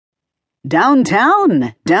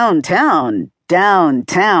Downtown, downtown,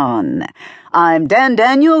 downtown. I'm Dan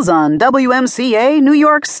Daniels on WMCA New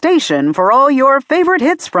York Station for all your favorite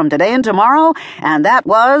hits from today and tomorrow, and that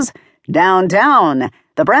was Downtown,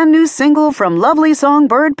 the brand new single from lovely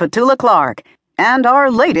songbird Petula Clark, and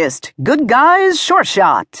our latest Good Guys Short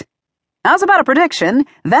Shot. How's about a prediction?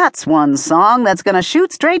 That's one song that's gonna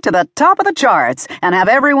shoot straight to the top of the charts and have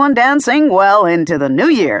everyone dancing well into the new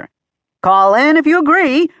year. Call in if you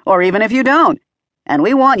agree, or even if you don't. And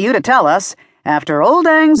we want you to tell us, after Old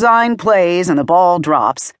Lang Syne plays and the ball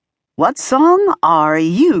drops, what song are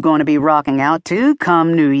you going to be rocking out to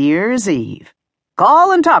come New Year's Eve?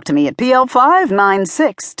 Call and talk to me at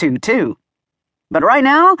PL59622. But right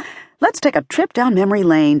now, let's take a trip down memory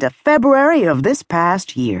lane to February of this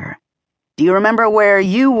past year. Do you remember where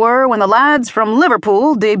you were when the lads from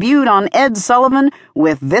Liverpool debuted on Ed Sullivan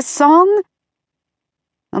with this song?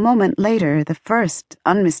 A moment later, the first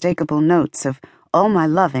unmistakable notes of All My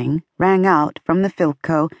Loving rang out from the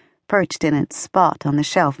Philco, perched in its spot on the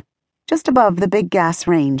shelf, just above the big gas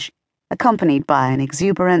range, accompanied by an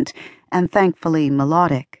exuberant and thankfully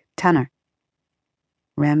melodic tenor.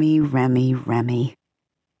 Remy, Remy, Remy.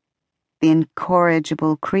 The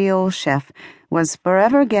incorrigible Creole chef was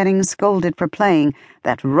forever getting scolded for playing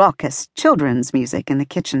that raucous children's music in the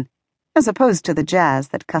kitchen, as opposed to the jazz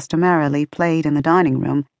that customarily played in the dining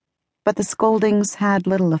room, but the scoldings had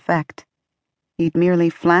little effect. He'd merely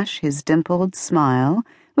flash his dimpled smile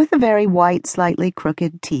with the very white, slightly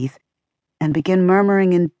crooked teeth, and begin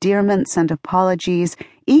murmuring endearments and apologies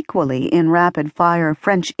equally in rapid-fire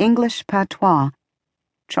French-English patois,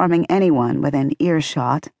 charming anyone within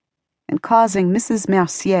earshot, and causing Mrs.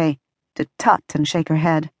 Mercier to tut and shake her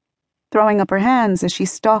head, throwing up her hands as she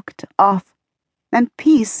stalked off, and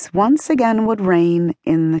peace once again would reign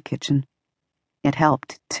in the kitchen. It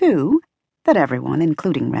helped, too, that everyone,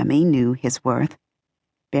 including Remy, knew his worth.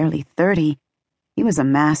 Barely 30, he was a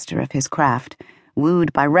master of his craft,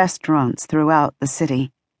 wooed by restaurants throughout the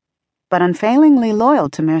city, but unfailingly loyal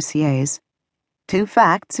to Mercier's, two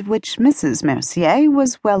facts of which Mrs. Mercier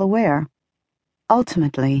was well aware.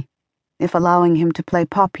 Ultimately, if allowing him to play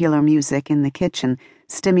popular music in the kitchen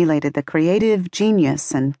stimulated the creative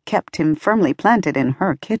genius and kept him firmly planted in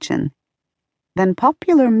her kitchen, then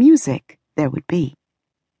popular music there would be.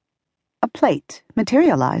 A plate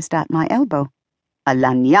materialized at my elbow. A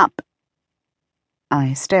lagniappe.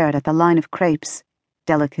 I stared at the line of crepes,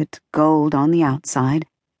 delicate gold on the outside,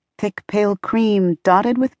 thick pale cream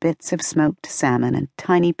dotted with bits of smoked salmon and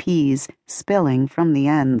tiny peas spilling from the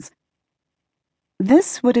ends.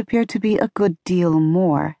 This would appear to be a good deal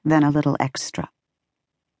more than a little extra.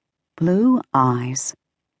 Blue eyes,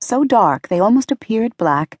 so dark they almost appeared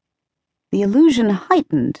black, the illusion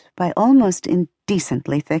heightened by almost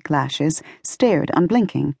indecently thick lashes, stared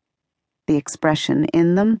unblinking, the expression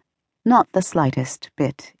in them not the slightest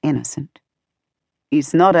bit innocent.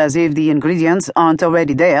 It's not as if the ingredients aren't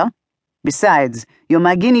already there. Besides, you're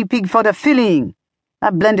my guinea pig for the filling.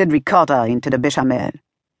 I blended ricotta into the bechamel.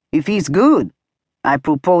 If it's good, I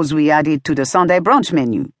propose we add it to the Sunday brunch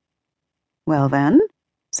menu. Well then,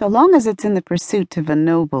 so long as it's in the pursuit of a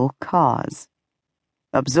noble cause.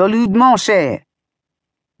 Absolument, cher.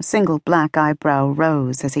 A single black eyebrow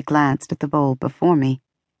rose as he glanced at the bowl before me.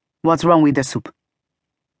 What's wrong with the soup?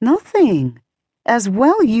 Nothing. As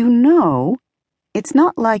well you know, it's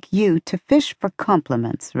not like you to fish for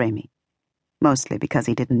compliments, Remy. Mostly because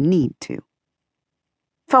he didn't need to.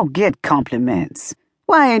 Forget compliments.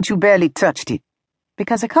 Why ain't you barely touched it?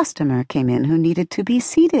 Because a customer came in who needed to be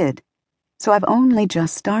seated. So I've only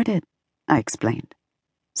just started, I explained,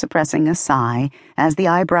 suppressing a sigh as the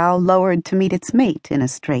eyebrow lowered to meet its mate in a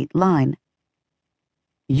straight line.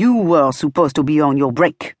 You were supposed to be on your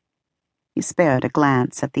break. He spared a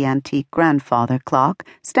glance at the antique grandfather clock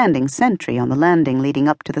standing sentry on the landing leading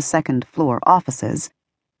up to the second-floor offices.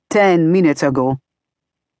 10 minutes ago.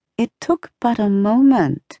 It took but a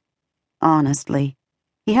moment. Honestly,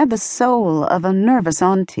 he had the soul of a nervous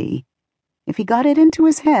auntie. If he got it into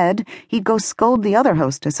his head, he'd go scold the other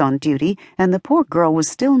hostess on duty, and the poor girl was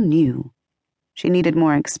still new. She needed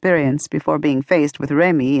more experience before being faced with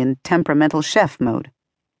Remy in temperamental chef mode.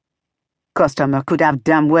 Customer could have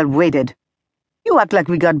damn well waited. You act like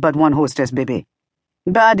we got but one hostess, baby.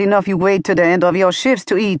 Bad enough you wait to the end of your shifts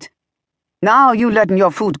to eat. Now you letting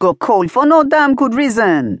your food go cold for no damn good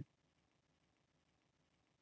reason.